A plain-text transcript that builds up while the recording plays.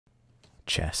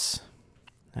Chess.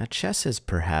 Now, chess is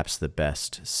perhaps the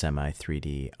best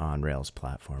semi-3D on-rails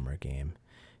platformer game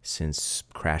since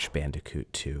Crash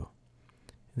Bandicoot 2.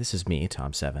 This is me,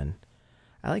 Tom7.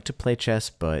 I like to play chess,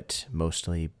 but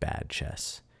mostly bad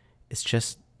chess. It's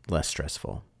just less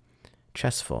stressful.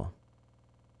 Chessful.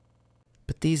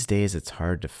 But these days it's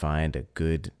hard to find a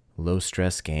good,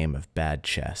 low-stress game of bad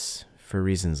chess for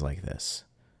reasons like this.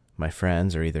 My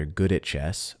friends are either good at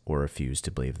chess or refuse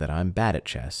to believe that I'm bad at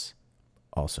chess.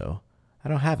 Also, I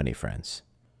don't have any friends.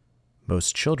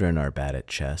 Most children are bad at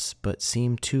chess, but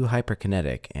seem too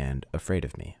hyperkinetic and afraid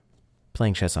of me.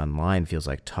 Playing chess online feels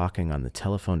like talking on the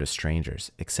telephone to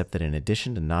strangers, except that in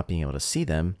addition to not being able to see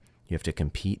them, you have to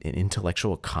compete in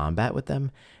intellectual combat with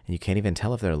them, and you can't even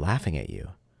tell if they're laughing at you.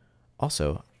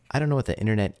 Also, I don't know what the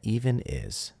internet even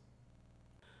is.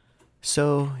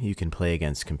 So, you can play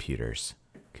against computers.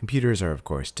 Computers are, of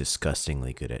course,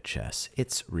 disgustingly good at chess.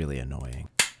 It's really annoying.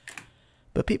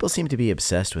 But people seem to be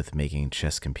obsessed with making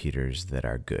chess computers that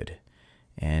are good.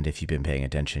 And if you've been paying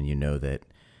attention, you know that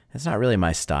it's not really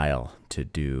my style to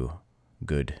do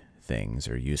good things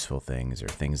or useful things or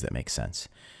things that make sense.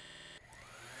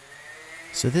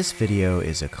 So this video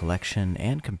is a collection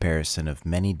and comparison of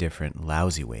many different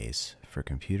lousy ways for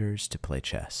computers to play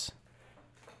chess.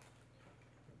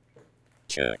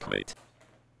 Checkmate.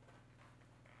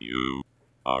 You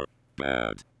are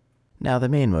bad. Now, the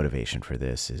main motivation for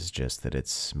this is just that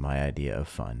it's my idea of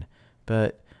fun,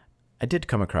 but I did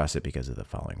come across it because of the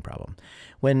following problem.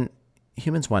 When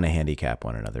humans want to handicap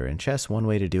one another in chess, one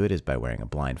way to do it is by wearing a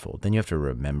blindfold. Then you have to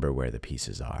remember where the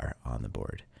pieces are on the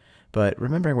board. But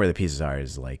remembering where the pieces are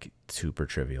is like super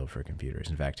trivial for computers.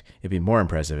 In fact, it'd be more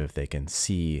impressive if they can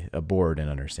see a board and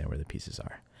understand where the pieces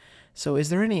are. So is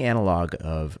there any analog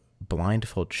of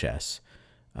blindfold chess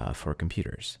for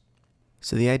computers?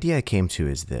 So the idea I came to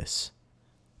is this.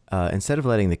 Instead of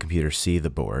letting the computer see the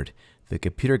board, the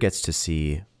computer gets to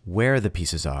see where the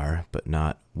pieces are, but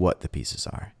not what the pieces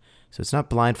are. So it's not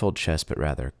blindfold chess, but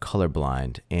rather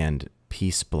colorblind and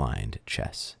piece-blind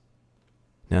chess.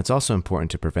 Now, it's also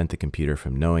important to prevent the computer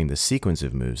from knowing the sequence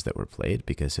of moves that were played,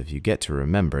 because if you get to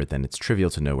remember, then it's trivial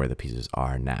to know where the pieces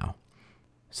are now.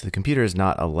 So the computer is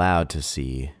not allowed to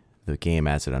see the game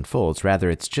as it unfolds. Rather,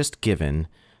 it's just given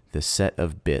the set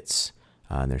of bits,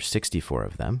 and there's 64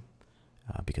 of them,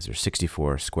 because there's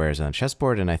 64 squares on a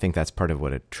chessboard, and I think that's part of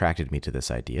what attracted me to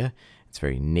this idea. It's a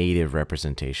very native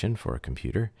representation for a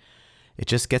computer. It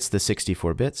just gets the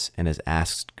 64 bits and is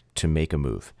asked to make a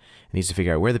move. It needs to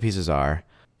figure out where the pieces are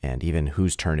and even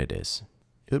whose turn it is.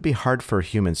 It would be hard for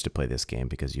humans to play this game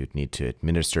because you'd need to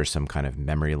administer some kind of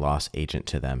memory loss agent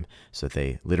to them so that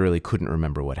they literally couldn't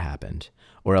remember what happened.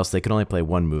 Or else they could only play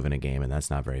one move in a game, and that's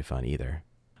not very fun either.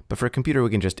 But for a computer, we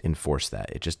can just enforce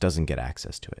that. It just doesn't get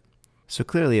access to it. So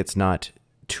clearly it's not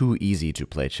too easy to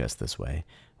play chess this way,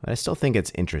 but I still think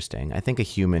it's interesting. I think a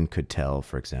human could tell,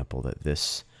 for example, that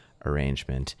this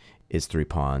arrangement is 3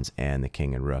 pawns and the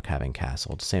king and rook having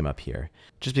castled. Same up here.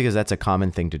 Just because that's a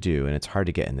common thing to do, and it's hard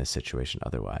to get in this situation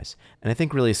otherwise. And I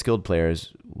think really skilled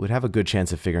players would have a good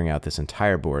chance of figuring out this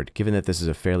entire board, given that this is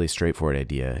a fairly straightforward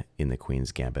idea in the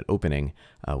Queen's Gambit opening,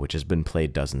 which has been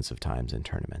played dozens of times in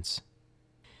tournaments.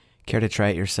 Care to try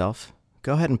it yourself?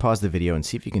 Go ahead and pause the video and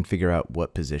see if you can figure out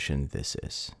what position this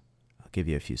is. I'll give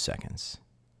you a few seconds.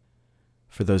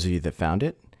 For those of you that found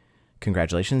it,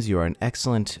 congratulations, you are an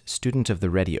excellent student of the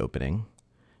Ready opening.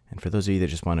 And for those of you that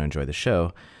just want to enjoy the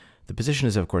show, the position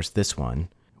is of course this one,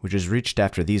 which is reached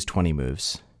after these 20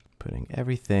 moves, putting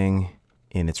everything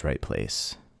in its right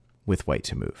place with white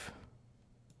to move.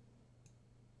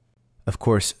 Of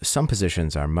course, some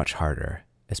positions are much harder,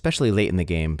 especially late in the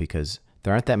game because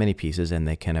there aren't that many pieces and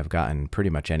they can have gotten pretty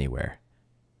much anywhere.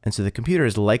 And so the computer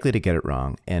is likely to get it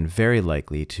wrong and very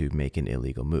likely to make an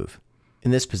illegal move. In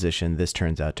this position, this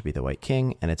turns out to be the white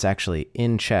king, and it's actually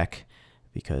in check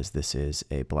because this is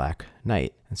a black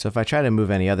knight. And so if I try to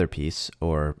move any other piece,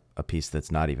 or a piece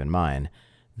that's not even mine,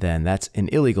 then that's an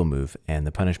illegal move, and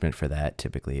the punishment for that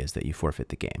typically is that you forfeit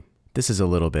the game. This is a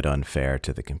little bit unfair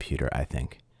to the computer, I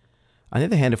think. On the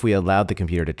other hand, if we allowed the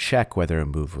computer to check whether a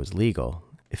move was legal,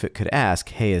 if it could ask,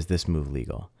 hey, is this move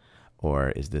legal? Or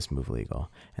is this move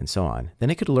legal? And so on, then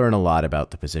it could learn a lot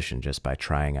about the position just by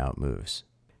trying out moves.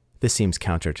 This seems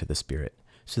counter to the spirit.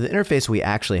 So the interface we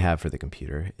actually have for the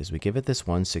computer is we give it this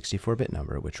one 64-bit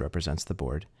number, which represents the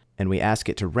board, and we ask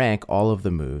it to rank all of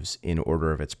the moves in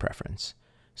order of its preference.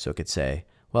 So it could say,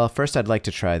 well, first I'd like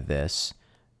to try this,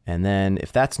 and then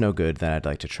if that's no good, then I'd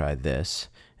like to try this,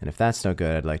 and if that's no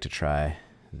good, I'd like to try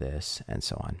this, and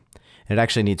so on. And it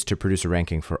actually needs to produce a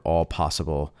ranking for all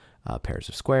possible pairs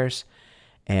of squares.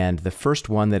 And the first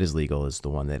one that is legal is the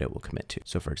one that it will commit to.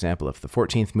 So for example, if the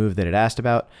 14th move that it asked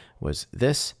about was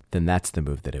this, then that's the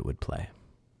move that it would play.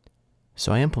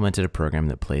 So I implemented a program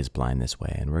that plays blind this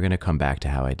way, and we're going to come back to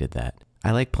how I did that.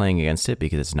 I like playing against it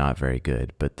because it's not very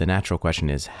good, but the natural question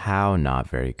is, how not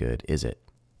very good is it?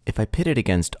 If I pit it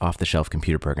against off-the-shelf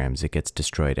computer programs, it gets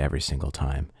destroyed every single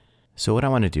time. So what I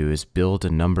want to do is build a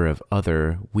number of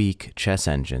other weak chess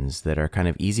engines that are kind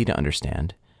of easy to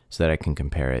understand so that I can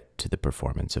compare it to the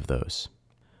performance of those.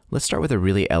 Let's start with a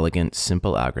really elegant,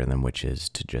 simple algorithm, which is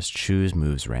to just choose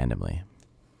moves randomly.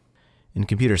 In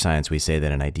computer science, we say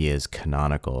that an idea is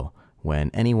canonical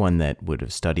when anyone that would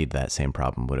have studied that same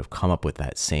problem would have come up with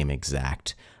that same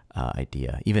exact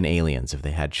idea. Even aliens, if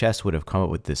they had chess, would have come up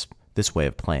with this way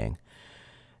of playing.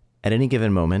 At any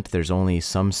given moment, there's only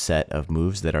some set of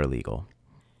moves that are legal.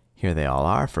 Here they all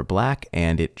are for black,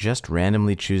 and it just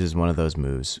randomly chooses one of those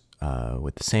moves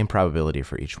with the same probability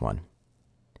for each one.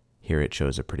 Here it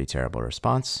shows a pretty terrible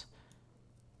response.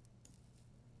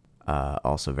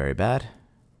 Also very bad.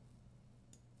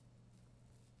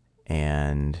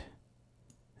 And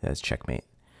that's checkmate.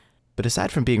 But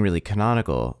aside from being really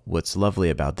canonical, what's lovely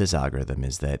about this algorithm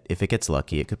is that if it gets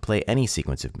lucky, it could play any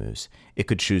sequence of moves. It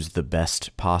could choose the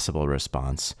best possible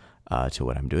response to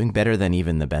what I'm doing, better than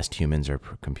even the best humans or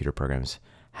computer programs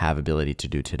have ability to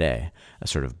do today, a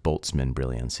sort of Boltzmann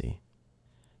brilliancy.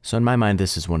 So in my mind,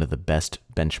 this is one of the best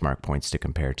benchmark points to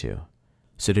compare to.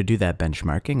 So to do that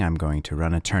benchmarking, I'm going to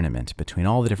run a tournament between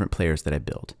all the different players that I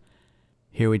build.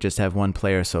 Here we just have one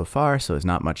player so far, so there's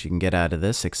not much you can get out of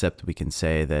this, except we can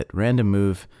say that random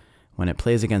move, when it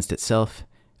plays against itself,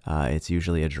 it's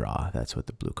usually a draw. That's what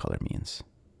the blue color means.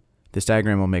 This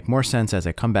diagram will make more sense as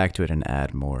I come back to it and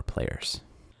add more players.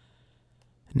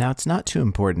 Now, it's not too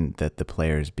important that the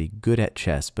players be good at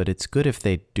chess, but it's good if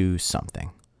they do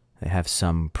something. They have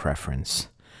some preference.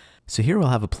 So here we'll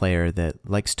have a player that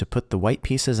likes to put the white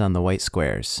pieces on the white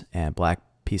squares and black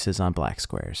pieces on black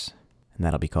squares. And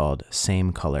that'll be called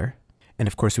same color. And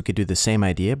of course we could do the same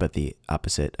idea, but the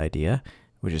opposite idea,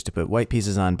 which is to put white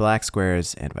pieces on black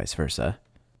squares and vice versa.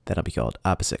 That'll be called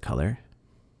opposite color.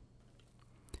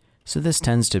 So this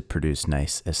tends to produce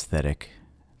nice aesthetic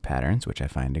patterns, which I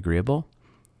find agreeable.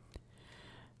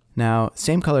 Now,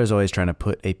 same color is always trying to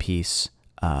put a piece,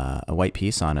 a white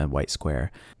piece on a white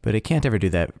square, but it can't ever do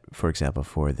that, for example,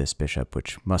 for this bishop,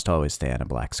 which must always stay on a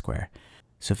black square.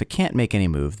 So if it can't make any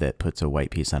move that puts a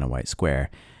white piece on a white square,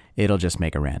 it'll just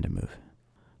make a random move.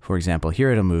 For example,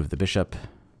 here it'll move the bishop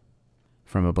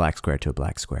from a black square to a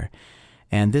black square.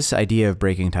 And this idea of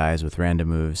breaking ties with random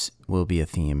moves will be a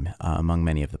theme among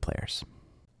many of the players.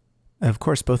 Of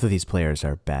course, both of these players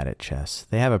are bad at chess.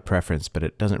 They have a preference, but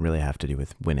it doesn't really have to do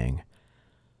with winning.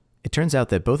 It turns out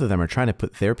that both of them are trying to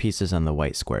put their pieces on the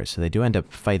white squares, so they do end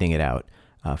up fighting it out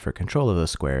for control of those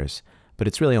squares. But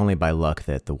it's really only by luck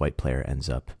that the white player ends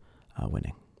up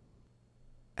winning.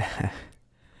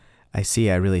 I see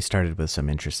I really started with some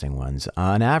interesting ones.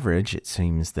 On average, it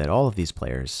seems that all of these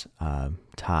players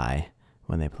tie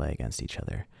when they play against each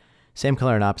other. Same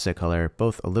color and opposite color,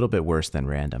 both a little bit worse than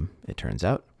random, it turns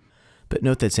out. But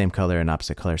note that same color and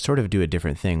opposite color sort of do a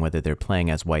different thing whether they're playing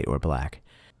as white or black.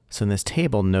 So in this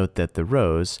table, note that the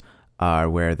rows are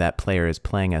where that player is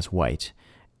playing as white,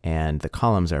 and the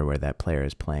columns are where that player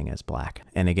is playing as black.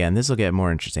 And again, this will get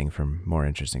more interesting from more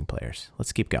interesting players.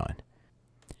 Let's keep going.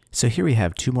 So here we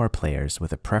have two more players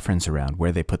with a preference around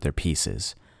where they put their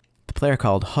pieces. The player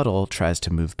called Huddle tries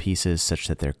to move pieces such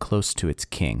that they're close to its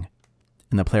king.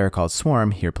 And the player called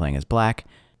Swarm, here playing as black,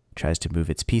 tries to move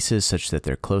its pieces such that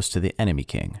they're close to the enemy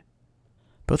king.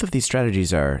 Both of these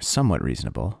strategies are somewhat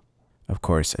reasonable. Of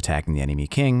course, attacking the enemy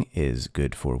king is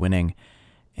good for winning,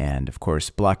 and of course,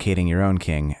 blockading your own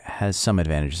king has some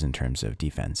advantages in terms of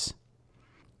defense.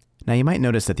 Now you might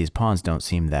notice that these pawns don't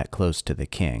seem that close to the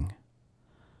king,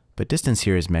 but distance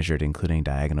here is measured including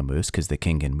diagonal moves because the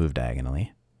king can move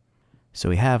diagonally. So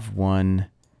we have 1,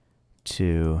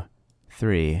 2,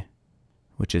 3,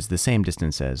 which is the same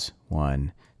distance as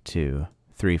 1, 2,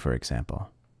 3, for example.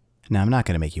 Now I'm not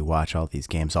going to make you watch all these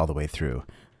games all the way through,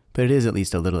 but it is at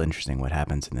least a little interesting what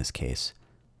happens in this case.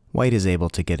 White is able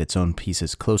to get its own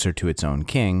pieces closer to its own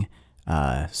king,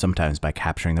 sometimes by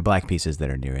capturing the black pieces that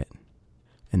are near it,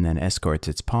 and then escorts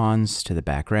its pawns to the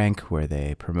back rank where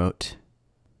they promote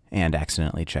and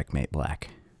accidentally checkmate black.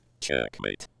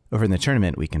 Checkmate. Over in the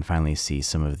tournament, we can finally see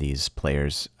some of these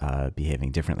players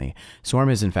behaving differently. Swarm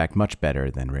is in fact much better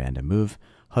than random move,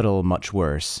 Huddle much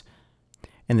worse,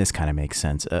 and this kind of makes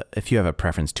sense. If you have a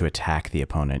preference to attack the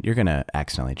opponent, you're going to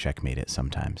accidentally checkmate it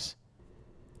sometimes.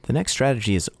 The next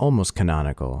strategy is almost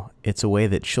canonical. It's a way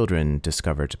that children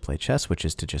discover to play chess, which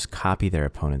is to just copy their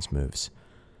opponent's moves.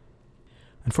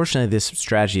 Unfortunately, this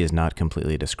strategy is not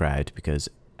completely described because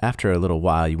after a little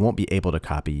while, you won't be able to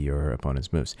copy your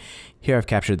opponent's moves. Here I've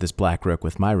captured this black rook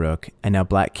with my rook, and now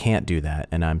black can't do that,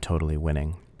 and I'm totally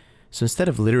winning. So instead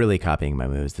of literally copying my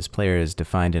moves, this player is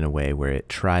defined in a way where it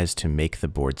tries to make the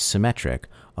board symmetric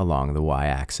along the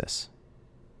y-axis.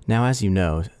 Now, as you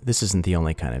know, this isn't the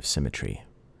only kind of symmetry.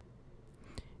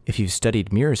 If you've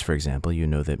studied mirrors, for example, you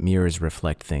know that mirrors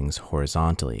reflect things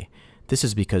horizontally. This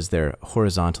is because they're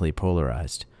horizontally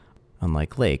polarized,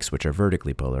 unlike lakes, which are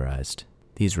vertically polarized.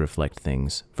 These reflect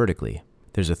things vertically.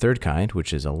 There's a third kind,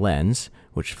 which is a lens,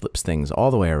 which flips things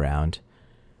all the way around.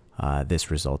 This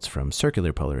results from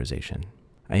circular polarization.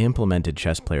 I implemented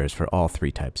chess players for all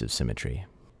three types of symmetry.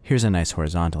 Here's a nice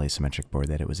horizontally symmetric board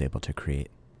that it was able to create.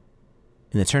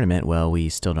 In the tournament, well, we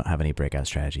still don't have any breakout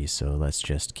strategies, so let's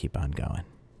just keep on going.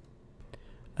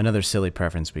 Another silly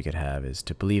preference we could have is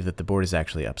to believe that the board is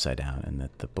actually upside down and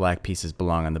that the black pieces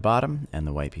belong on the bottom and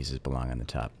the white pieces belong on the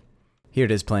top. Here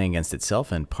it is playing against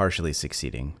itself and partially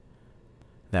succeeding.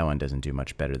 That one doesn't do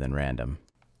much better than random.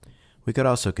 We could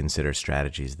also consider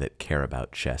strategies that care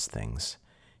about chess things.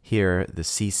 Here, the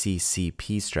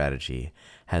CCCP strategy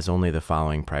has only the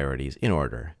following priorities in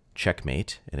order: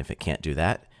 checkmate, and if it can't do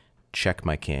that, check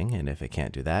my king, and if it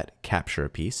can't do that, capture a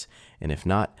piece, and if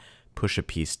not, push a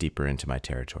piece deeper into my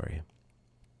territory.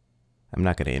 I'm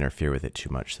not going to interfere with it too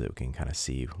much so that we can kind of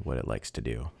see what it likes to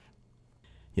do.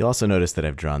 You'll also notice that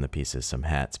I've drawn the pieces some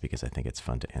hats because I think it's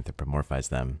fun to anthropomorphize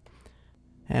them.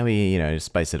 And we, just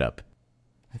spice it up.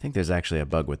 I think there's actually a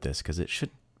bug with this because it should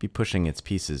be pushing its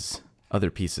pieces,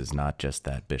 other pieces, not just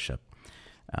that bishop,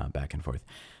 back and forth.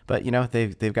 But,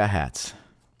 they've got hats.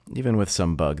 Even with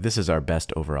some bug, this is our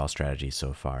best overall strategy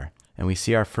so far. And we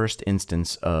see our first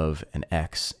instance of an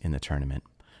X in the tournament.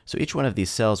 So each one of these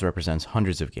cells represents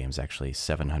hundreds of games, actually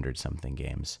 700 something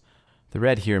games. The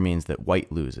red here means that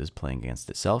white loses playing against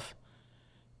itself,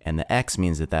 and the X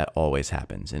means that that always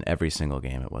happens. In every single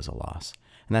game it was a loss.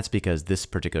 And that's because this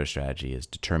particular strategy is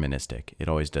deterministic. It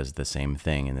always does the same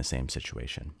thing in the same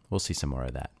situation. We'll see some more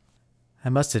of that. I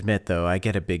must admit, though, I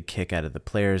get a big kick out of the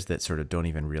players that sort of don't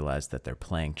even realize that they're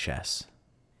playing chess.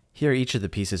 Here, each of the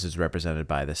pieces is represented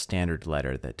by the standard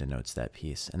letter that denotes that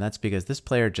piece, and that's because this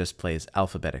player just plays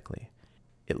alphabetically.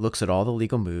 It looks at all the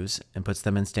legal moves and puts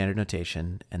them in standard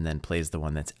notation, and then plays the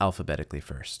one that's alphabetically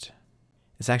first.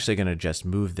 It's actually going to just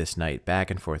move this knight back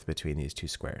and forth between these two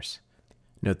squares.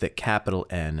 Note that capital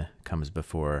N comes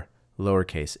before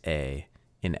lowercase a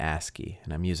in ASCII,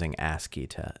 and I'm using ASCII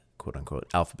to quote-unquote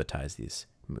alphabetize these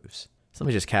moves. So let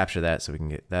me just capture that so we can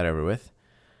get that over with.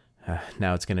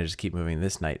 Now it's going to just keep moving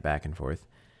this knight back and forth.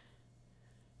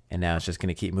 And now it's just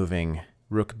going to keep moving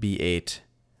rook b8,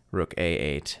 rook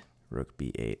a8, rook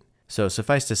b8. So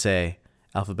suffice to say,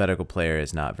 alphabetical player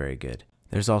is not very good.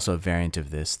 There's also a variant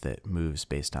of this that moves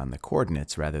based on the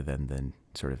coordinates rather than the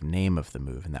sort of name of the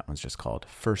move, and that one's just called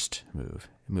first move.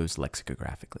 It moves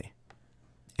lexicographically.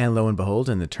 And lo and behold,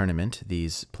 in the tournament,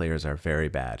 these players are very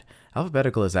bad.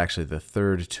 Alphabetical is actually the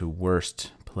third to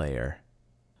worst player.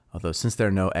 Although since there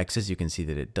are no X's, you can see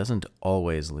that it doesn't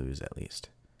always lose, at least.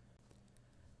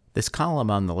 This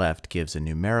column on the left gives a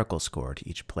numerical score to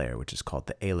each player, which is called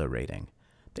the ELO rating.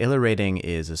 The ELO rating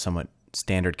is a somewhat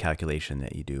standard calculation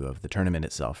that you do of the tournament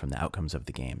itself from the outcomes of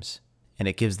the games. And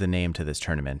it gives the name to this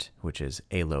tournament, which is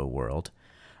ELO World.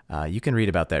 You can read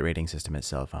about that rating system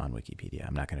itself on Wikipedia.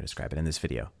 I'm not going to describe it in this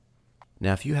video.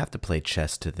 Now, if you have to play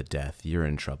chess to the death, you're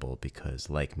in trouble because,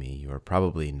 like me, you're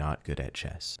probably not good at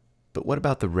chess. But what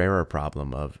about the rarer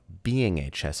problem of being a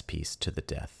chess piece to the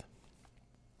death?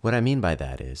 What I mean by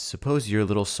that is, suppose your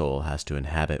little soul has to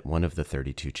inhabit one of the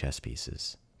 32 chess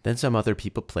pieces. Then some other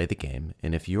people play the game,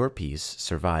 and if your piece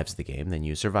survives the game, then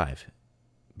you survive.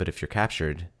 But if you're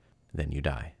captured, then you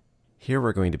die. Here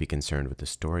we're going to be concerned with the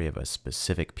story of a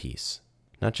specific piece.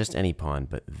 Not just any pawn,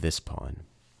 but this pawn.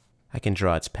 I can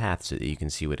draw its path so that you can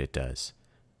see what it does.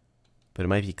 But it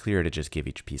might be clearer to just give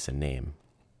each piece a name.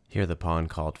 Here the pawn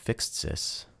called fixed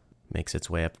cis makes its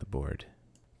way up the board.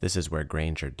 This is where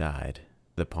Granger died.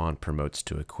 The pawn promotes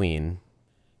to a queen,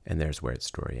 and there's where its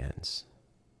story ends.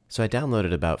 So I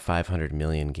downloaded about 500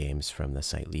 million games from the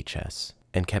site Lichess,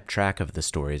 and kept track of the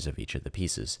stories of each of the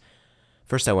pieces.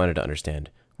 First I wanted to understand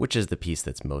which is the piece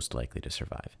that's most likely to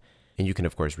survive. And you can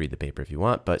of course read the paper if you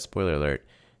want, but spoiler alert,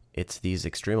 it's these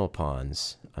extremal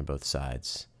pawns on both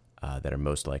sides that are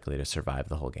most likely to survive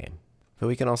the whole game. But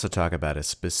we can also talk about a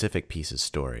specific piece's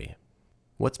story.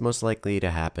 What's most likely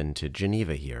to happen to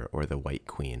Geneva here, or the White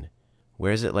Queen?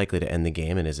 Where is it likely to end the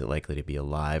game, and is it likely to be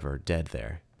alive or dead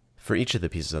there? For each of the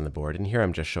pieces on the board, and here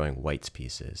I'm just showing White's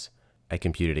pieces, I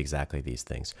computed exactly these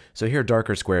things. So here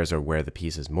darker squares are where the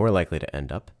piece is more likely to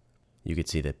end up. You could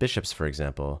see that bishops, for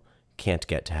example, can't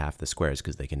get to half the squares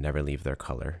because they can never leave their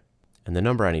color. And the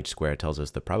number on each square tells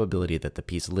us the probability that the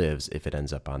piece lives if it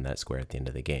ends up on that square at the end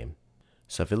of the game.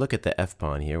 So if we look at the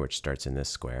f-pawn here, which starts in this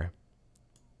square,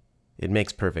 it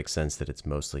makes perfect sense that it's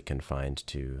mostly confined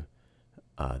to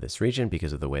this region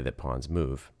because of the way that pawns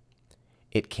move.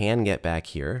 It can get back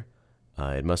here.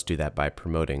 It must do that by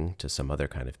promoting to some other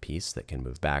kind of piece that can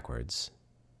move backwards.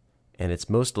 And it's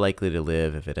most likely to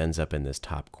live if it ends up in this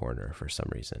top corner for some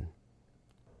reason.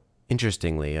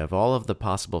 Interestingly, of all of the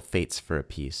possible fates for a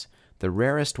piece, the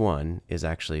rarest one is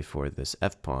actually for this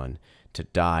f-pawn to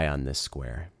die on this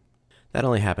square. That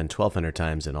only happened 1,200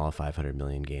 times in all 500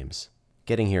 million games.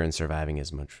 Getting here and surviving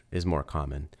is more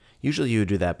common. Usually you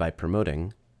do that by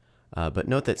promoting, but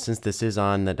note that since this is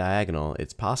on the diagonal,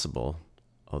 it's possible,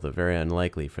 although very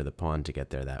unlikely for the pawn to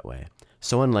get there that way.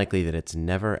 So unlikely that it's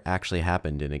never actually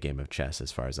happened in a game of chess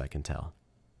as far as I can tell.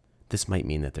 This might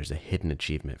mean that there's a hidden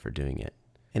achievement for doing it.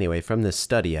 Anyway, from this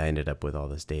study I ended up with all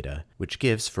this data, which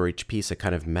gives for each piece a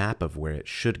kind of map of where it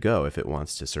should go if it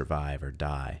wants to survive or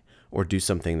die, or do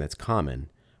something that's common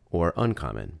or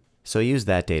uncommon. So I used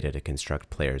that data to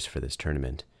construct players for this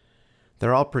tournament.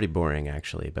 They're all pretty boring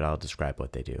actually, but I'll describe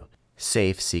what they do.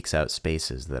 Safe seeks out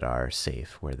spaces that are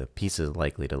safe, where the piece is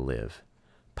likely to live.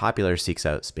 Popular seeks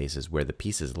out spaces where the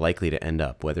piece is likely to end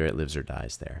up, whether it lives or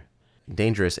dies there.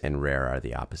 Dangerous and rare are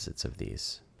the opposites of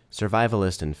these.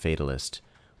 Survivalist and fatalist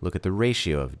look at the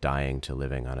ratio of dying to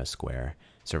living on a square.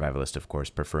 Survivalist, of course,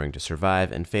 preferring to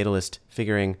survive, and fatalist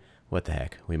figuring, what the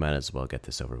heck, we might as well get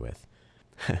this over with.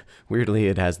 Weirdly,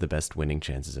 it has the best winning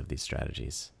chances of these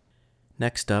strategies.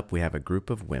 Next up, we have a group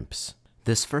of wimps.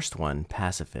 This first one,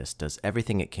 Pacifist, does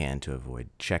everything it can to avoid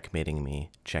checkmating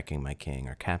me, checking my king,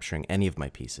 or capturing any of my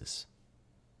pieces.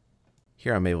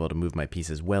 Here I'm able to move my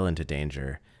pieces well into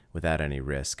danger without any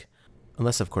risk,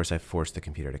 unless of course I force the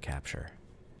computer to capture.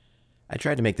 I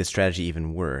tried to make this strategy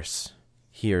even worse.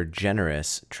 Here,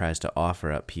 Generous tries to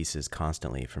offer up pieces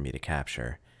constantly for me to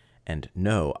capture, and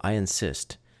No, I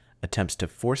Insist attempts to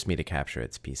force me to capture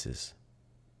its pieces.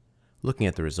 Looking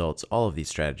at the results, all of these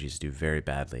strategies do very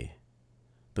badly.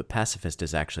 But Pacifist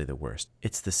is actually the worst.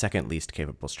 It's the second least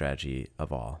capable strategy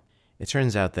of all. It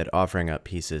turns out that offering up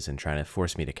pieces and trying to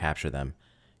force me to capture them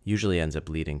usually ends up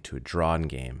leading to a drawn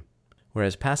game,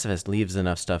 whereas Pacifist leaves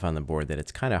enough stuff on the board that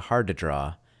it's kind of hard to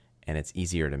draw, and it's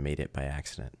easier to mate it by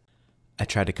accident. I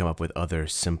tried to come up with other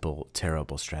simple,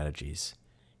 terrible strategies.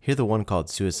 Here the one called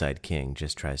Suicide King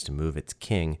just tries to move its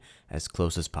king as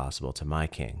close as possible to my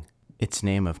king. Its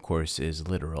name, of course, is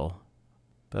literal,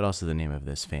 but also the name of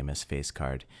this famous face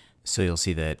card. So you'll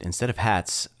see that instead of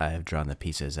hats, I have drawn the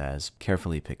pieces as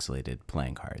carefully pixelated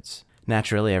playing cards.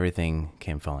 Naturally, everything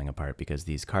came falling apart because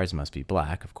these cards must be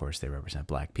black. Of course, they represent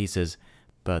black pieces,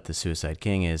 but the Suicide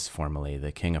King is formally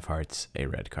the King of Hearts, a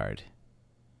red card.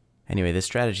 Anyway, this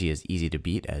strategy is easy to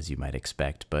beat, as you might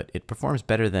expect, but it performs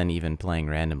better than even playing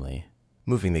randomly.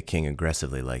 Moving the king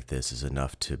aggressively like this is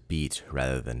enough to beat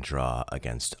rather than draw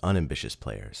against unambitious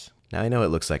players. Now I know it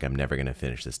looks like I'm never going to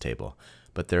finish this table,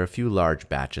 but there are a few large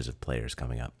batches of players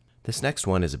coming up. This next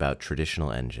one is about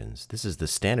traditional engines. This is the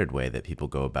standard way that people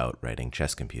go about writing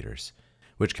chess computers,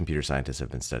 which computer scientists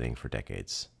have been studying for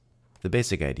decades. The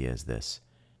basic idea is this.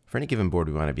 For any given board,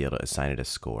 we want to be able to assign it a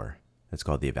score. That's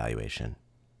called the evaluation.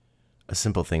 A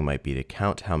simple thing might be to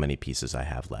count how many pieces I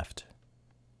have left.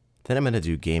 Then I'm going to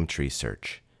do game tree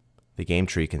search. The game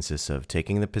tree consists of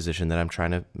taking the position that I'm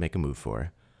trying to make a move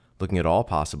for, looking at all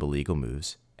possible legal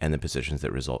moves, and the positions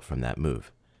that result from that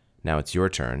move. Now it's your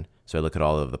turn, so I look at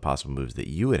all of the possible moves that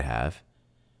you would have,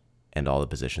 and all the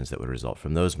positions that would result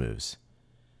from those moves.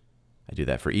 I do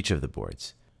that for each of the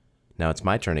boards. Now it's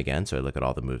my turn again, so I look at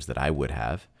all the moves that I would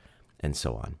have, and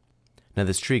so on. Now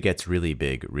this tree gets really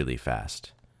big really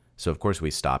fast. So of course we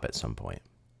stop at some point.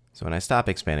 So when I stop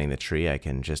expanding the tree, I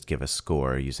can just give a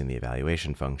score using the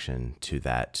evaluation function to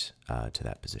that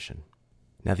position.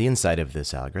 Now the inside of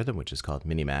this algorithm, which is called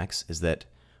minimax, is that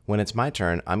when it's my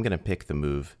turn, I'm going to pick the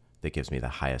move that gives me the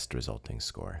highest resulting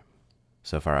score.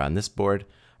 So far on this board,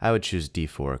 I would choose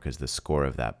d4 because the score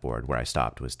of that board where I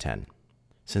stopped was 10.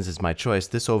 Since it's my choice,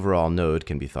 this overall node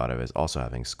can be thought of as also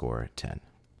having score 10.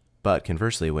 But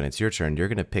conversely, when it's your turn, you're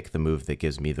going to pick the move that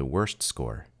gives me the worst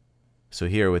score. So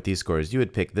here with these scores, you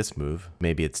would pick this move,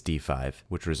 maybe it's d5,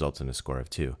 which results in a score of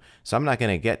 2. So I'm not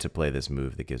going to get to play this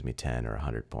move that gives me 10 or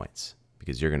 100 points,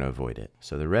 because you're going to avoid it.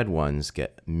 So the red ones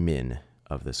get min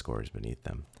of the scores beneath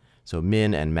them. So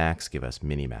min and max give us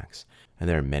minimax. And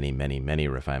there are many, many, many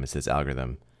refinements to this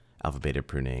algorithm, alpha beta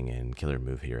pruning and killer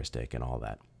move heuristic and all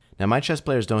that. Now my chess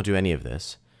players don't do any of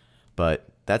this, But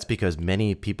that's because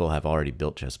many people have already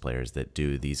built chess players that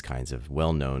do these kinds of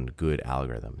well-known good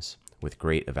algorithms with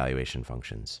great evaluation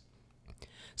functions.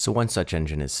 So one such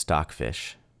engine is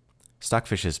Stockfish.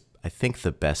 Stockfish is, I think,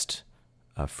 the best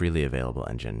freely available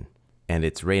engine, and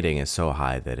its rating is so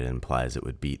high that it implies it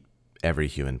would beat every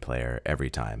human player every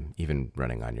time, even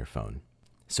running on your phone.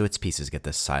 So its pieces get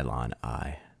the Cylon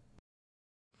eye.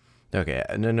 Okay,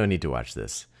 no need to watch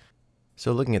this.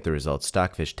 So looking at the results,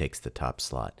 Stockfish takes the top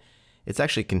slot. It's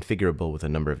actually configurable with a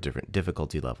number of different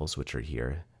difficulty levels, which are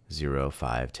here, 0,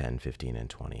 5, 10, 15, and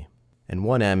 20. And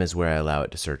 1M is where I allow it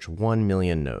to search 1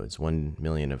 million nodes, 1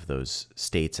 million of those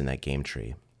states in that game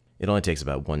tree. It only takes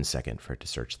about 1 second for it to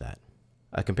search that.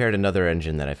 I compared another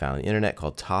engine that I found on the internet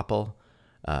called Topple,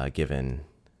 given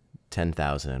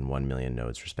 10,000 and 1 million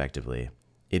nodes respectively.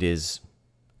 It is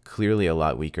clearly a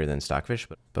lot weaker than Stockfish,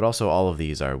 but also all of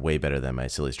these are way better than my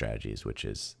silly strategies, which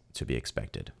is to be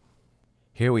expected.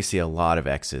 Here we see a lot of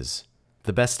X's.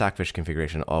 The best Stockfish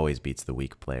configuration always beats the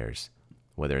weak players,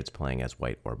 whether it's playing as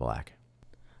white or black.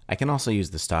 I can also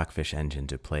use the Stockfish engine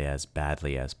to play as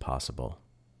badly as possible.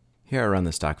 Here I run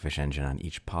the Stockfish engine on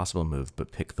each possible move,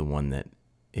 but pick the one that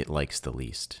it likes the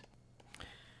least.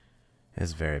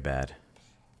 It's very bad.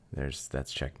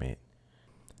 That's checkmate.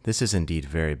 This is indeed a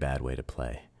very bad way to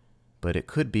play, but it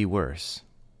could be worse.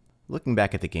 Looking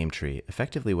back at the game tree,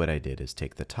 effectively what I did is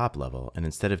take the top level, and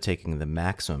instead of taking the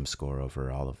maximum score over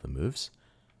all of the moves,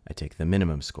 I take the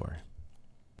minimum score.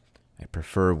 I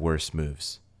prefer worse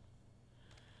moves.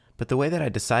 But the way that I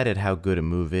decided how good a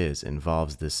move is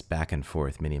involves this back and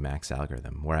forth minimax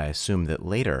algorithm, where I assume that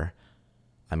later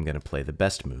I'm going to play the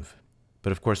best move.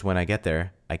 But of course, when I get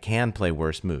there, I can play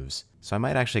worse moves, so I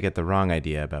might actually get the wrong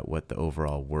idea about what the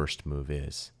overall worst move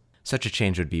is. Such a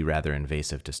change would be rather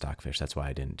invasive to Stockfish, that's why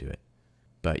I didn't do it.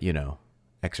 But, you know,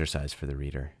 exercise for the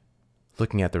reader.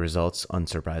 Looking at the results,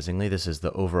 unsurprisingly, this is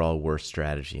the overall worst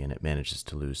strategy, and it manages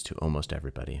to lose to almost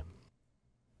everybody.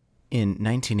 In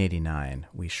 1989,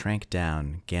 we shrank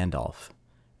down Gandalf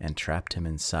and trapped him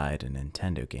inside a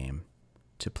Nintendo game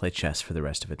to play chess for the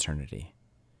rest of eternity.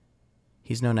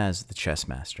 He's known as the Chess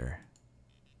Master.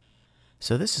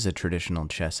 So this is a traditional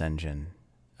chess engine,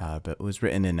 but was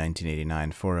written in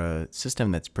 1989 for a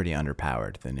system that's pretty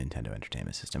underpowered, the Nintendo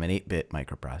Entertainment System, an 8-bit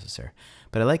microprocessor.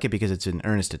 But I like it because it's an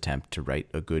earnest attempt to write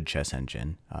a good chess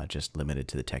engine, just limited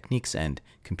to the techniques and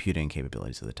computing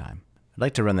capabilities of the time. I'd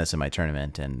like to run this in my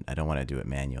tournament, and I don't want to do it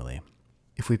manually.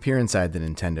 If we peer inside the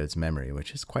Nintendo's memory,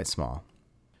 which is quite small,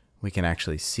 we can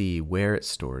actually see where it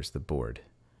stores the board.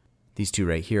 These two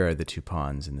right here are the two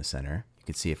pawns in the center. You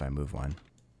can see if I move one.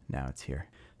 Now it's here.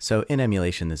 So in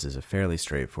emulation, this is a fairly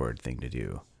straightforward thing to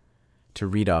do, to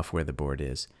read off where the board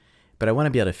is. But I want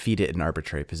to be able to feed it an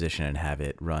arbitrary position and have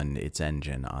it run its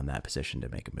engine on that position to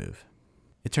make a move.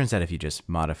 It turns out if you just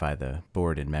modify the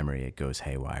board in memory, it goes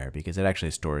haywire because it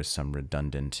actually stores some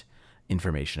redundant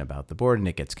information about the board and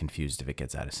it gets confused if it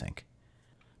gets out of sync.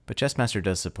 But Chessmaster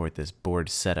does support this board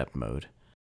setup mode.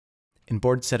 In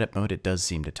board setup mode, it does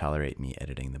seem to tolerate me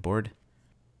editing the board.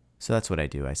 So that's what I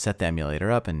do. I set the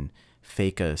emulator up and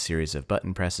fake a series of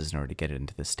button presses in order to get it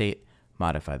into the state,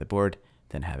 modify the board,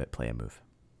 then have it play a move.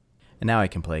 And now I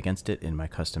can play against it in my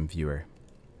custom viewer.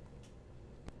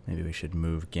 Maybe we should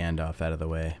move Gandalf out of the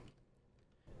way.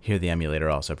 Here the emulator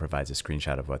also provides a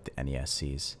screenshot of what the NES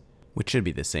sees, which should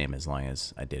be the same as long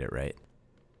as I did it right.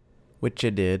 Which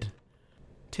it did.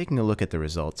 Taking a look at the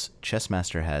results,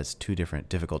 Chessmaster has two different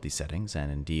difficulty settings,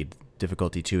 and indeed,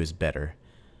 difficulty 2 is better.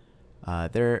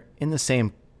 They're in the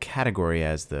same category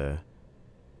as the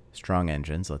strong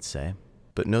engines, let's say.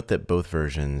 But note that both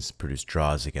versions produce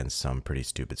draws against some pretty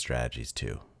stupid strategies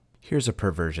too. Here's a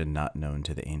perversion not known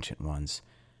to the ancient ones.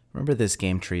 Remember this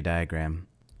game tree diagram?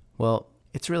 Well,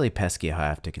 it's really pesky how I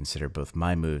have to consider both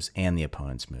my moves and the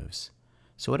opponent's moves.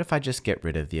 So what if I just get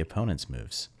rid of the opponent's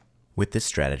moves? With this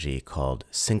strategy called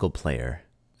single player,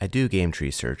 I do game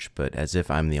tree search, but as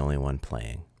if I'm the only one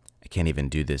playing. I can't even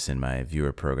do this in my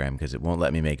viewer program because it won't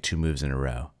let me make 2 moves in a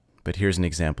row. But here's an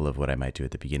example of what I might do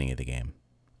at the beginning of the game.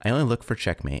 I only look for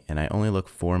checkmate, and I only look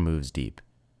 4 moves deep,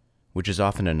 which is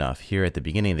often enough. Here at the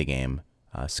beginning of the game,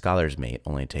 Scholar's Mate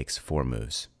only takes 4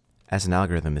 moves. As an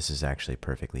algorithm, this is actually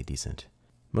perfectly decent.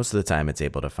 Most of the time, it's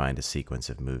able to find a sequence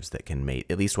of moves that can mate,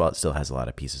 at least while it still has a lot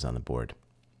of pieces on the board.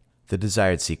 The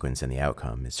desired sequence and the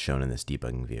outcome is shown in this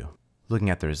debugging view. Looking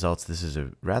at the results, this is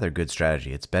a rather good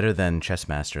strategy. It's better than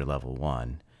Chessmaster level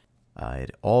 1.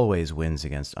 It always wins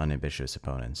against unambitious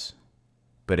opponents.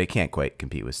 But it can't quite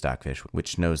compete with Stockfish,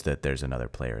 which knows that there's another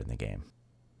player in the game.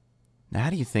 Now, how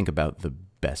do you think about the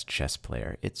best chess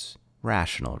player? It's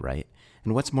rational, right?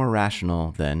 And what's more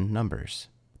rational than numbers?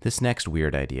 This next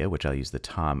weird idea, which I'll use the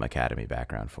Tom Academy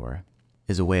background for,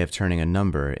 is a way of turning a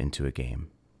number into a game.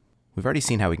 We've already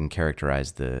seen how we can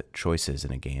characterize the choices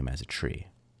in a game as a tree.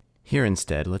 Here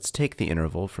instead, let's take the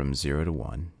interval from 0 to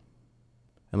 1,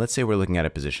 and let's say we're looking at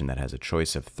a position that has a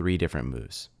choice of 3 different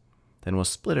moves. Then we'll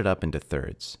split it up into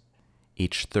thirds,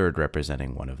 each third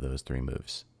representing one of those 3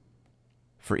 moves.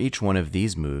 For each one of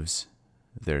these moves,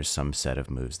 there's some set of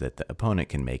moves that the opponent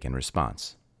can make in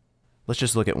response. Let's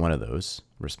just look at one of those,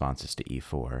 responses to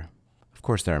e4. Of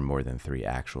course, there are more than 3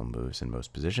 actual moves in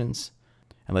most positions.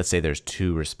 And let's say there's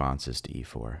 2 responses to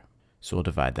e4. So we'll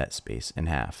divide that space in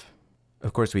half.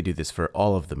 Of course, we do this for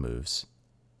all of the moves.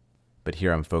 But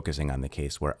here I'm focusing on the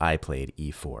case where I played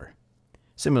e4.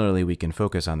 Similarly, we can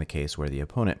focus on the case where the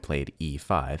opponent played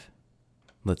e5.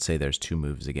 Let's say there's 2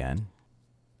 moves again.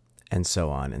 And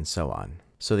so on and so on.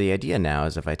 So the idea now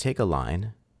is if I take a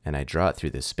line and I draw it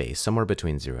through this space somewhere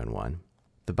between 0 and 1,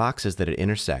 the boxes that it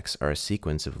intersects are a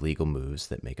sequence of legal moves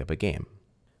that make up a game.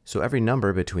 So every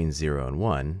number between 0 and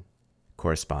 1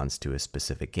 corresponds to a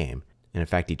specific game. And in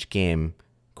fact, each game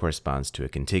corresponds to a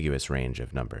contiguous range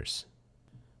of numbers.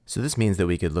 So this means that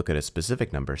we could look at a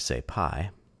specific number, say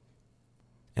pi,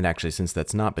 and actually since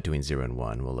that's not between 0 and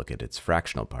 1, we'll look at its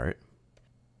fractional part,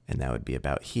 and that would be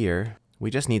about here. We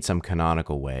just need some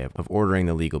canonical way of ordering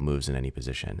the legal moves in any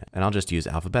position, and I'll just use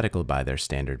alphabetical by their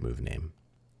standard move name.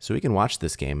 So we can watch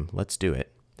this game. Let's do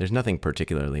it. There's nothing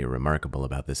particularly remarkable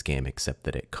about this game except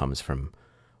that it comes from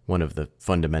one of the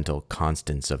fundamental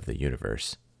constants of the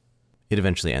universe. It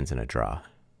eventually ends in a draw.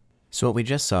 So what we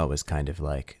just saw was kind of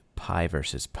like pi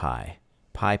versus pi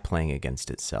playing against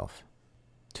itself.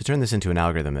 To turn this into an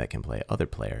algorithm that can play other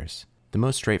players, the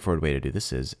most straightforward way to do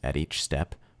this is, at each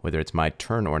step, whether it's my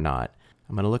turn or not,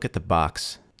 I'm going to look at the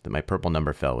box that my purple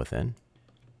number fell within,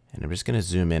 and I'm just going to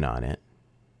zoom in on it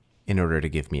in order to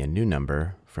give me a new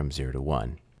number from 0 to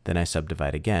 1. Then I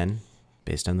subdivide again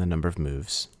based on the number of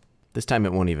moves. This time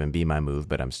it won't even be my move,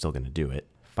 but I'm still going to do it.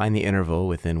 Find the interval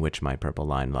within which my purple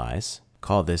line lies.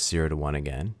 Call this 0 to 1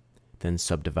 again. Then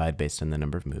subdivide based on the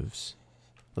number of moves.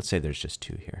 Let's say there's just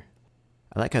 2 here.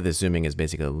 I like how this zooming is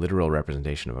basically a literal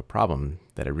representation of a problem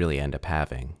that I really end up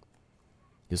having.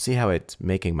 You'll see how it's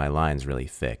making my lines really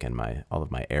thick and all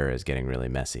of my error is getting really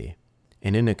messy.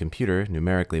 And in a computer,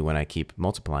 numerically, when I keep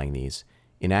multiplying these,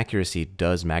 inaccuracy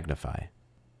does magnify.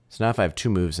 So now if I have 2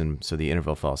 moves and so the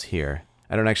interval falls here,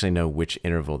 I don't actually know which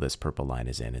interval this purple line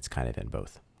is in. It's kind of in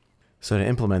both. So to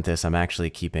implement this, I'm actually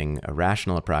keeping a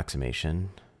rational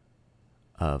approximation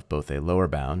of both a lower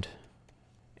bound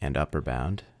and upper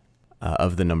bound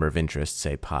of the number of interest,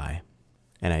 say pi.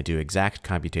 And I do exact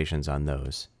computations on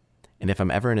those. And if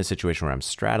I'm ever in a situation where I'm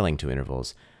straddling 2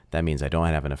 intervals, that means I don't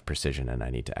have enough precision and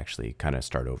I need to actually kind of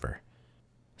start over.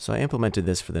 So I implemented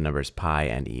this for the numbers pi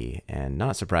and e, and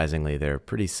not surprisingly, they're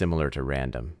pretty similar to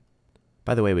random.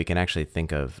 By the way, we can actually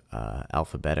think of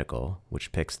alphabetical,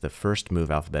 which picks the first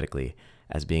move alphabetically,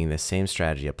 as being the same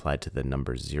strategy applied to the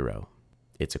number 0,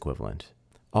 its equivalent.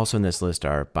 Also in this list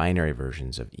are binary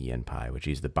versions of e and pi, which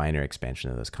use the binary expansion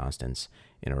of those constants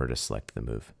in order to select the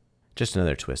move. Just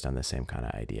another twist on the same kind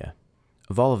of idea.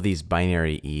 Of all of these,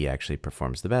 binary E actually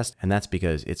performs the best, and that's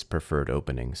because its preferred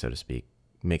opening, so to speak,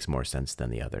 makes more sense than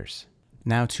the others.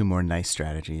 Now 2 more nice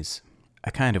strategies. I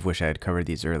kind of wish I had covered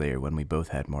these earlier when we both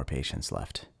had more patience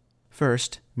left.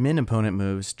 First, min opponent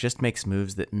moves just makes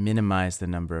moves that minimize the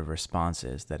number of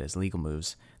responses, that is, legal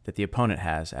moves, that the opponent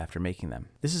has after making them.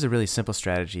 This is a really simple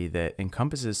strategy that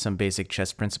encompasses some basic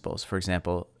chess principles. For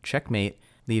example, checkmate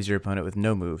leaves your opponent with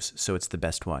no moves, so it's the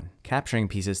best one. Capturing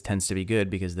pieces tends to be good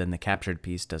because then the captured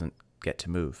piece doesn't get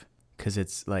to move, because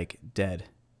it's like dead.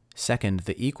 Second,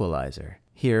 the equalizer.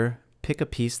 Here, pick a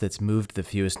piece that's moved the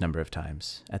fewest number of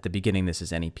times. At the beginning, this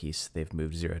is any piece they've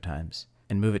moved 0 times,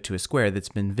 and move it to a square that's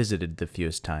been visited the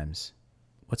fewest times.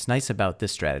 What's nice about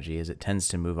this strategy is it tends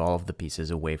to move all of the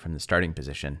pieces away from the starting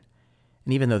position,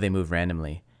 and even though they move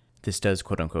randomly, this does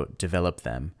quote-unquote develop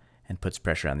them and puts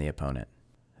pressure on the opponent.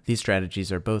 These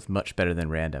strategies are both much better than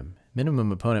random.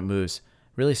 Minimum opponent moves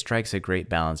really strikes a great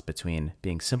balance between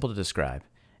being simple to describe,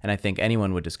 and I think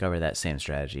anyone would discover that same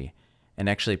strategy, and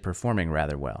actually performing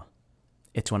rather well.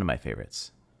 It's one of my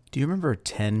favorites. Do you remember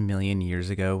 10 million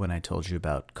years ago when I told you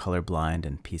about colorblind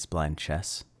and piece-blind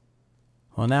chess?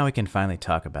 Well, now we can finally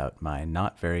talk about my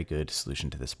not very good solution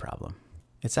to this problem.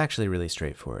 It's actually really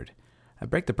straightforward. I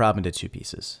break the problem into 2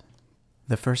 pieces.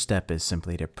 The first step is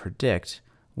simply to predict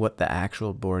what the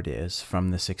actual board is from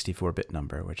the 64-bit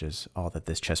number, which is all that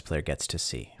this chess player gets to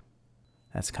see.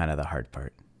 That's kind of the hard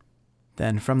part.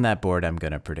 Then from that board, I'm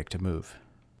going to predict a move.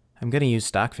 I'm going to use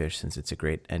Stockfish since it's a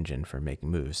great engine for making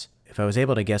moves. If I was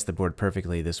able to guess the board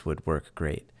perfectly, this would work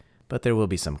great. but there will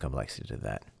be some complexity to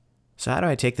that. So how do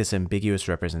I take this ambiguous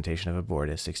representation of a board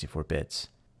as 64 bits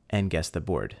and guess the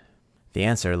board? The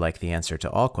answer, like the answer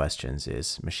to all questions,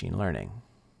 is machine learning.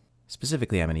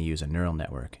 Specifically, I'm going to use a neural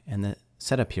network, and the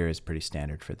setup here is pretty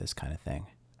standard for this kind of thing.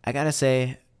 I gotta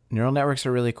say, neural networks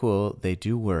are really cool. They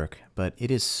do work, but it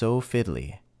is so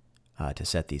fiddly to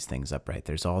set these things up right.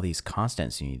 There's all these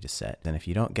constants you need to set, and if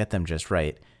you don't get them just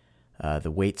right,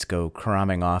 the weights go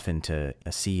cramming off into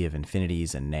a sea of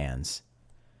infinities and nans,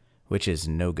 which is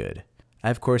no good. I,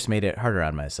 of course, made it harder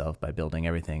on myself by building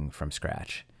everything from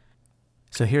scratch.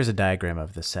 So here's a diagram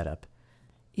of the setup.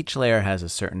 Each layer has a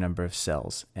certain number of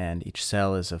cells, and each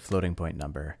cell is a floating point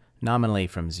number, nominally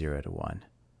from 0 to 1.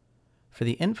 For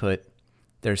the input,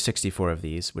 there are 64 of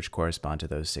these, which correspond to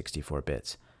those 64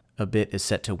 bits. A bit is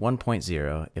set to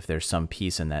 1.0 if there's some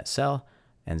piece in that cell,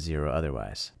 and 0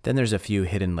 otherwise. Then there's a few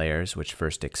hidden layers which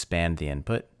first expand the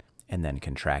input, and then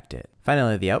contract it.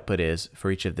 Finally, the output is, for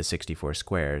each of the 64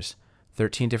 squares,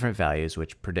 13 different values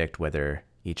which predict whether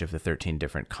each of the 13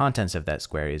 different contents of that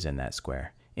square is in that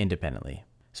square, independently.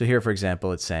 So here, for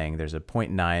example, it's saying there's a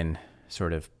 0.9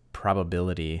 sort of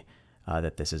probability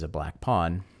that this is a black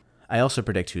pawn. I also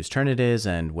predict whose turn it is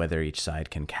and whether each side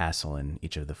can castle in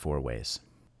each of the 4 ways.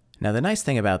 Now, the nice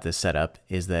thing about this setup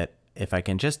is that if I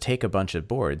can just take a bunch of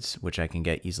boards, which I can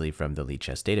get easily from the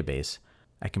Lichess database,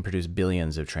 I can produce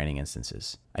billions of training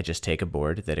instances. I just take a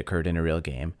board that occurred in a real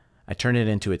game, I turn it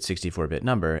into its 64-bit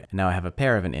number, and now I have a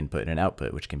pair of an input and an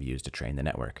output which can be used to train the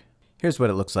network. Here's what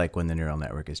it looks like when the neural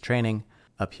network is training.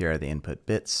 Up here are the input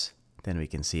bits. Then we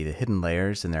can see the hidden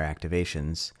layers and their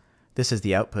activations. This is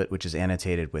the output, which is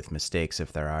annotated with mistakes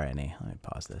if there are any. Let me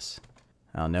pause this.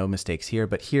 No mistakes here,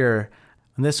 but here,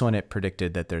 on this one, it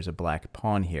predicted that there's a black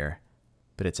pawn here,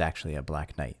 but it's actually a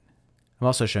black knight. I'm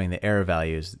also showing the error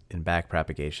values in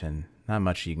backpropagation. Not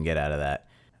much you can get out of that,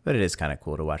 but it is kind of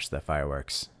cool to watch the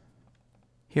fireworks.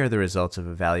 Here are the results of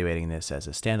evaluating this as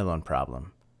a standalone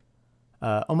problem.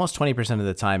 Almost 20% of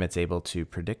the time, it's able to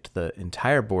predict the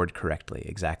entire board correctly,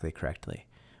 exactly correctly,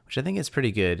 which I think is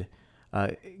pretty good,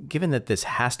 given that this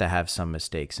has to have some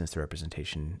mistakes since the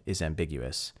representation is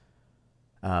ambiguous.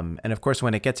 And of course,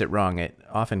 when it gets it wrong, it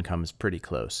often comes pretty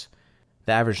close.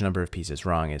 The average number of pieces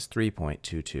wrong is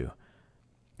 3.22.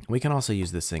 We can also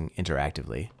use this thing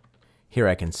interactively. Here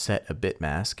I can set a bit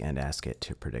mask and ask it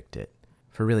to predict it.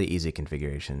 For really easy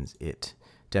configurations, it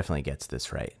definitely gets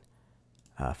this right.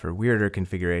 For weirder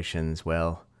configurations,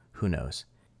 well, who knows?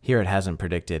 Here it hasn't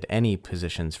predicted any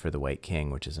positions for the white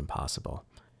king, which is impossible.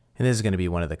 And this is going to be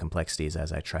one of the complexities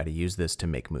as I try to use this to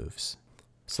make moves.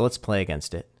 So let's play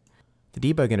against it. The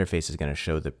debug interface is going to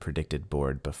show the predicted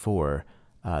board before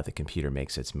the computer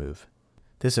makes its move.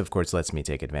 This, of course, lets me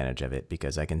take advantage of it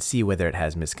because I can see whether it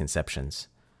has misconceptions.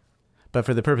 But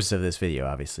for the purpose of this video,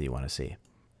 obviously you want to see.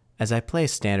 As I play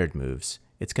standard moves,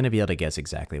 it's going to be able to guess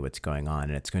exactly what's going on,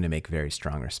 and it's going to make very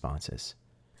strong responses.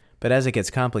 But as it gets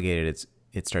complicated,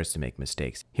 it starts to make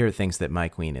mistakes. Here it thinks that my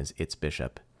queen is its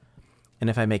bishop.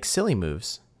 And if I make silly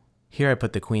moves, here I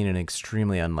put the queen in an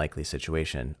extremely unlikely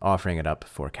situation, offering it up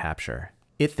for capture.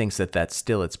 It thinks that that's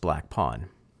still its black pawn.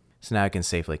 So now I can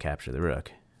safely capture the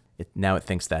rook. Now it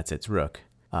thinks that's its rook,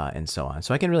 and so on.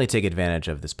 So I can really take advantage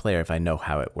of this player if I know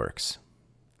how it works.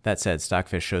 That said,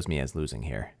 Stockfish shows me as losing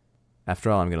here.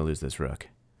 After all, I'm going to lose this rook.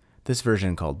 This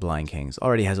version, called Blind Kings,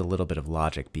 already has a little bit of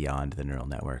logic beyond the neural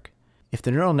network. If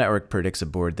the neural network predicts a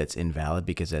board that's invalid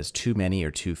because it has too many or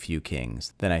too few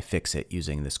kings, then I fix it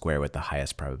using the square with the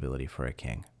highest probability for a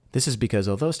king. This is because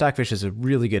although Stockfish is a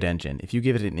really good engine, if you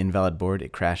give it an invalid board,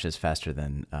 it crashes faster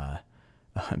than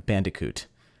Bandicoot.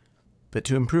 But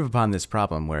to improve upon this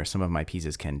problem, where some of my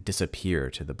pieces can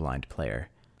disappear to the blind player,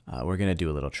 we're going to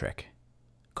do a little trick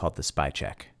called the spy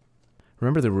check.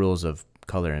 Remember the rules of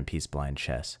color and piece blind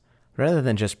chess. Rather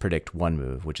than just predict one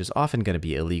move, which is often going to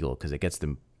be illegal because it gets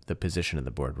the position of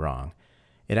the board wrong,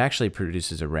 it actually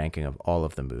produces a ranking of all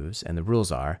of the moves, and the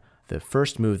rules are the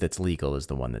first move that's legal is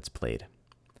the one that's played.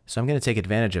 So I'm going to take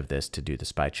advantage of this to do the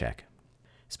spy check.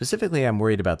 Specifically, I'm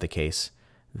worried about the case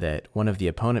that one of the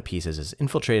opponent pieces has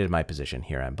infiltrated my position,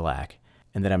 here I'm black,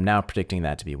 and that I'm now predicting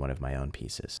that to be one of my own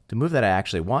pieces. The move that I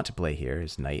actually want to play here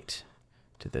is knight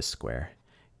to this square,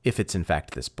 if it's in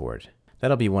fact this board.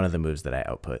 That'll be one of the moves that I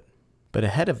output. But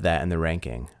ahead of that in the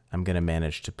ranking, I'm going to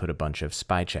manage to put a bunch of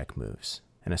spy check moves.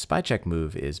 And a spy check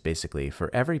move is basically for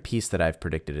every piece that I've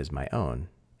predicted as my own,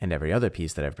 and every other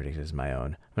piece that I've predicted as my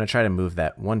own, I'm going to try to move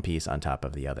that one piece on top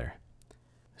of the other.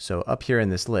 So up here in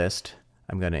this list,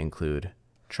 I'm going to include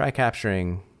try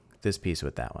capturing this piece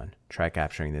with that one, try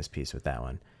capturing this piece with that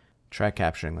one, try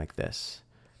capturing like this,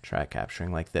 try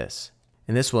capturing like this.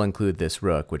 And this will include this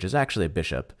rook, which is actually a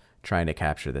bishop, trying to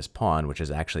capture this pawn, which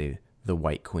is actually the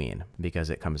white queen. Because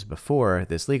it comes before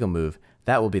this legal move,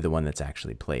 that will be the one that's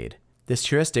actually played. This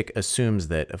heuristic assumes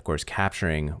that, of course,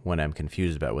 capturing when I'm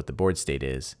confused about what the board state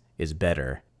is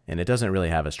better, and it doesn't really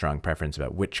have a strong preference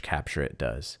about which capture it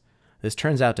does. This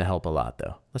turns out to help a lot,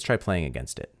 though. Let's try playing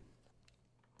against it.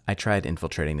 I tried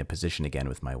infiltrating the position again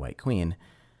with my white queen,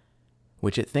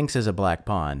 which it thinks is a black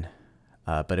pawn,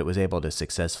 but it was able to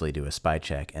successfully do a spy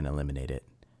check and eliminate it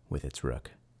with its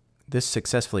rook. This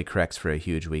successfully corrects for a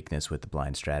huge weakness with the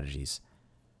blind strategies.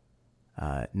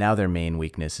 Now their main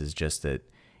weakness is just that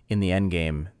in the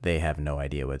endgame, they have no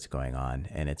idea what's going on,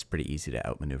 and it's pretty easy to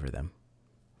outmaneuver them.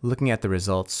 Looking at the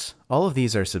results, all of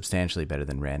these are substantially better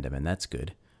than random, and that's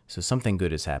good. So something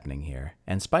good is happening here.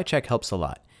 And spy check helps a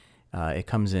lot. It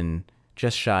comes in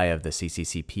just shy of the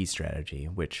CCCP strategy,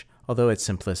 which, although it's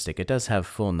simplistic, it does have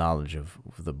full knowledge of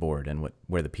the board and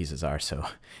where the pieces are, so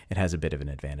it has a bit of an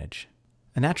advantage.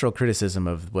 A natural criticism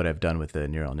of what I've done with the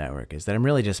neural network is that I'm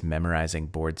really just memorizing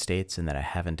board states and that I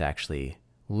haven't actually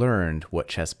learned what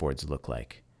chessboards look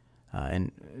like.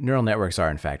 And neural networks are,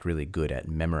 in fact, really good at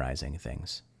memorizing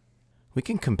things. We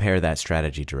can compare that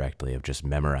strategy directly of just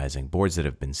memorizing boards that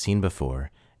have been seen before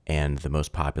and the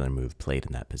most popular move played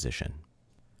in that position,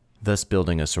 thus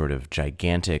building a sort of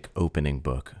gigantic opening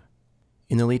book.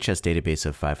 In the Lichess database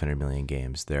of 500 million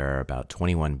games, there are about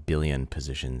 21 billion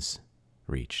positions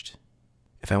reached.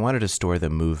 If I wanted to store the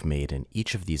move made in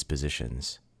each of these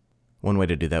positions, one way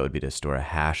to do that would be to store a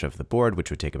hash of the board,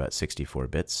 which would take about 64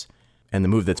 bits, and the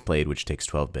move that's played, which takes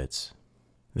 12 bits.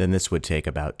 Then this would take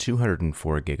about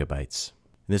 204 gigabytes.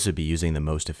 This would be using the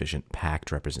most efficient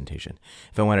packed representation.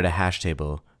 If I wanted a hash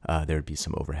table, there would be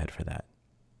some overhead for that.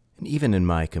 And even in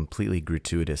my completely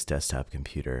gratuitous desktop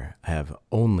computer, I have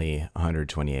only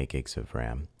 128 gigs of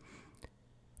RAM.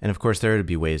 And of course, there would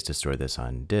be ways to store this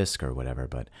on disk or whatever,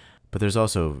 but there's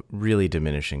also really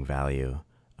diminishing value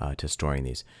to storing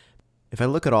these. If I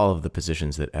look at all of the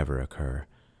positions that ever occur,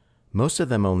 most of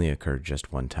them only occur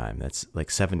just one time. That's like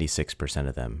 76%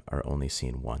 of them are only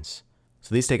seen once.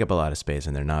 So these take up a lot of space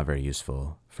and they're not very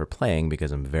useful for playing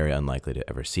because I'm very unlikely to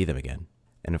ever see them again.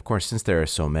 And of course, since there are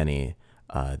so many,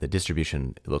 the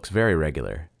distribution looks very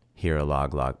regular. Here, a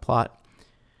log-log plot.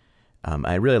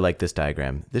 I really like this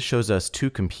diagram. This shows us two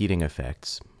competing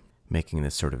effects, making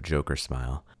this sort of Joker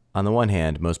smile. On the one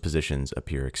hand, most positions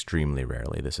appear extremely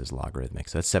rarely. This is logarithmic,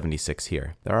 so that's 76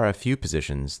 here. There are a few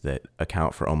positions that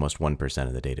account for almost 1%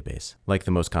 of the database, like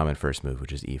the most common first move,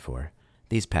 which is e4.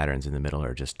 These patterns in the middle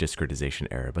are just discretization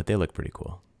error, but they look pretty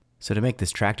cool. So to make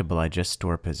this tractable, I just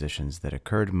store positions that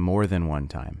occurred more than one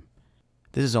time.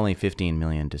 This is only 15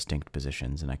 million distinct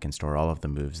positions, and I can store all of the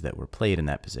moves that were played in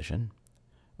that position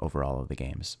over all of the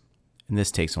games. And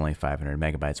this takes only 500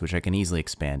 megabytes, which I can easily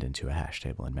expand into a hash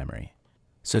table in memory.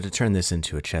 So to turn this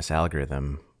into a chess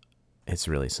algorithm, it's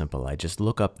really simple. I just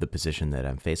look up the position that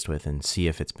I'm faced with and see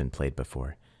if it's been played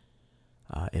before.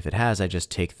 If it has, I just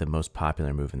take the most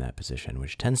popular move in that position,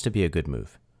 which tends to be a good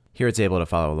move. Here it's able to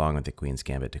follow along with the Queen's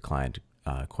Gambit declined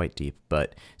quite deep,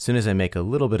 but as soon as I make a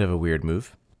little bit of a weird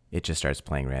move, it just starts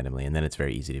playing randomly, and then it's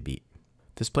very easy to beat.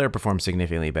 This player performs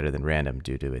significantly better than random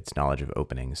due to its knowledge of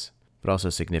openings, but also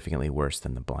significantly worse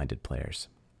than the blinded players.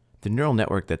 The neural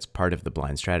network that's part of the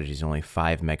blind strategy is only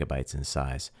 5 megabytes in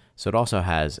size, so it also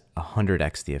has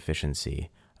 100x the efficiency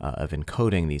of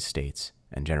encoding these states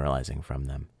and generalizing from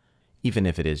them, even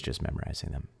if it is just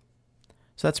memorizing them.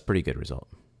 So that's a pretty good result.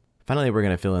 Finally, we're going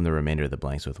to fill in the remainder of the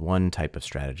blanks with one type of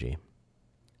strategy,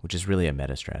 which is really a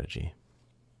meta strategy.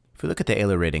 If we look at the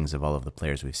ELO ratings of all of the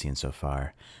players we've seen so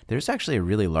far, there's actually a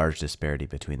really large disparity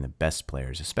between the best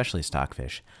players, especially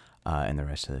Stockfish, and the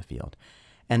rest of the field.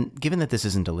 And given that this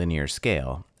isn't a linear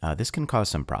scale, this can cause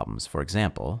some problems. For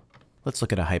example, let's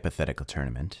look at a hypothetical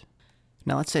tournament.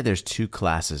 Now let's say there's two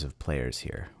classes of players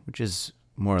here, which is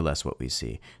more or less what we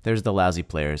see. There's the lousy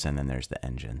players and then there's the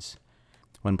engines.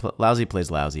 When lousy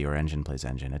plays lousy or engine plays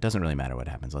engine, it doesn't really matter what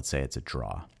happens. Let's say it's a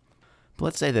draw. But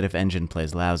let's say that if engine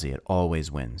plays lousy, it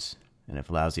always wins. And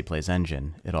if lousy plays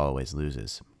engine, it always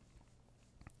loses.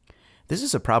 This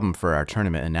is a problem for our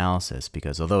tournament analysis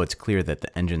because although it's clear that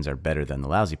the engines are better than the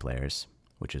lousy players,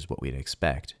 which is what we'd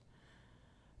expect,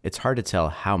 it's hard to tell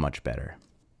how much better.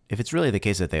 If it's really the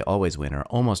case that they always win or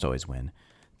almost always win,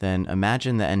 then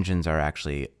imagine the engines are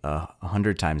actually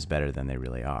 100 times better than they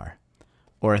really are,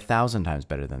 or 1,000 times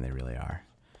better than they really are.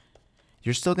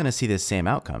 You're still going to see this same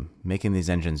outcome. Making these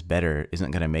engines better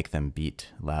isn't going to make them beat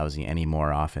lousy any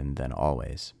more often than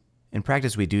always. In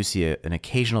practice, we do see an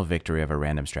occasional victory of a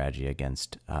random strategy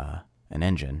against an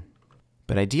engine,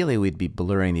 but ideally we'd be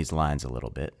blurring these lines a little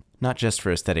bit, not just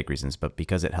for aesthetic reasons, but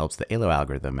because it helps the ELO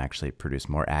algorithm actually produce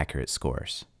more accurate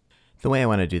scores. The way I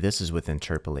want to do this is with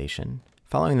interpolation,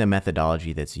 following the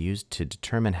methodology that's used to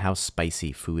determine how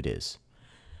spicy food is.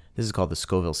 This is called the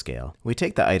Scoville scale. We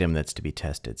take the item that's to be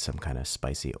tested, some kind of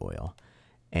spicy oil,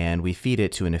 and we feed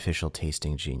it to an official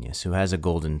tasting genius who has a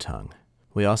golden tongue.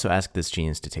 We also ask this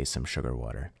genius to taste some sugar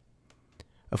water.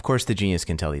 Of course, the genius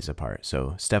can tell these apart,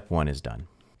 so step 1 is done.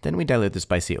 Then we dilute the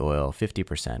spicy oil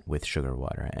 50% with sugar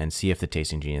water and see if the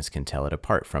tasting genius can tell it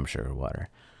apart from sugar water.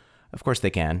 Of course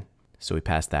they can, so we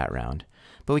pass that round,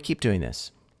 but we keep doing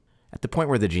this. At the point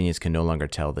where the genius can no longer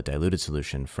tell the diluted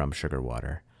solution from sugar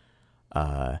water,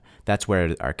 that's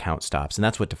where our count stops, and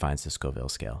that's what defines the Scoville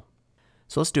scale.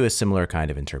 So let's do a similar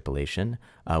kind of interpolation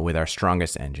with our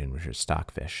strongest engine, which is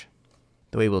stockfish.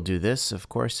 The way we'll do this, of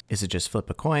course, is to just flip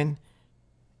a coin,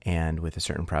 and with a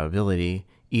certain probability,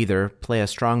 either play a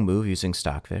strong move using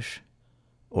stockfish,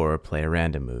 or play a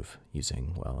random move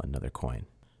using, well, another coin.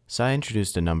 So I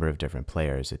introduced a number of different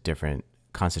players at different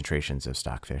concentrations of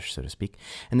stockfish, so to speak,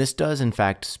 and this does, in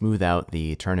fact, smooth out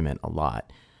the tournament a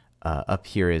lot. Up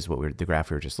here is the graph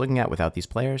we were just looking at without these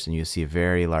players, and you see a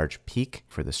very large peak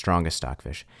for the strongest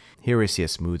stockfish. Here we see a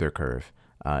smoother curve,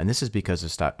 and this is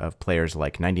because of players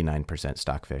like 99%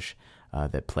 stockfish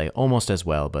that play almost as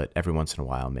well, but every once in a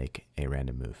while make a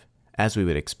random move. As we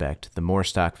would expect, the more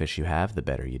stockfish you have, the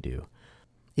better you do.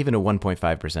 Even a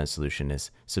 1.5% solution is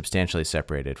substantially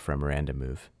separated from a random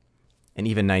move, and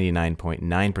even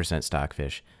 99.9%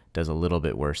 stockfish does a little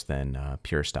bit worse than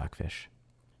pure stockfish.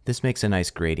 This makes a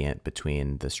nice gradient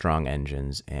between the strong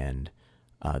engines and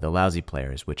the lousy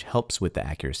players, which helps with the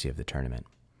accuracy of the tournament.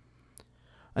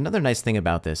 Another nice thing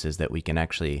about this is that we can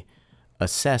actually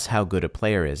assess how good a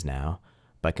player is now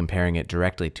by comparing it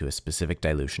directly to a specific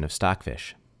dilution of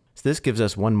stockfish. So this gives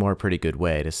us one more pretty good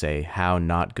way to say how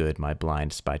not good my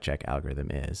blind spy check algorithm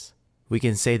is. We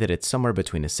can say that it's somewhere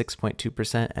between a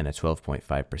 6.2% and a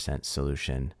 12.5%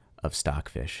 solution of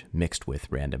stockfish mixed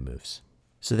with random moves.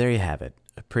 So there you have it.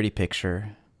 A pretty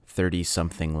picture,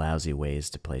 30-something lousy ways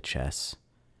to play chess.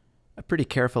 A pretty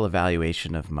careful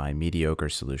evaluation of my mediocre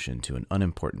solution to an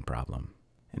unimportant problem.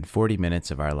 And 40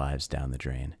 minutes of our lives down the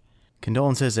drain.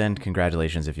 Condolences and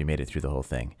congratulations if you made it through the whole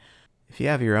thing. If you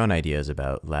have your own ideas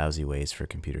about lousy ways for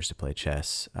computers to play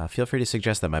chess, feel free to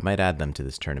suggest them. I might add them to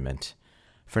this tournament.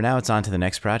 For now, it's on to the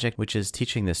next project, which is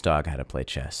teaching this dog how to play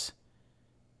chess.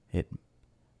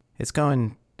 It's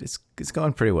going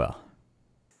pretty well.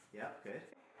 Yeah, good.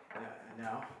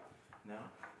 No.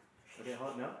 Okay,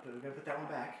 hold no. We're gonna put that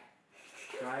one back.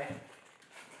 Try.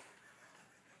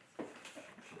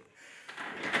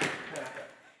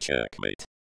 Checkmate.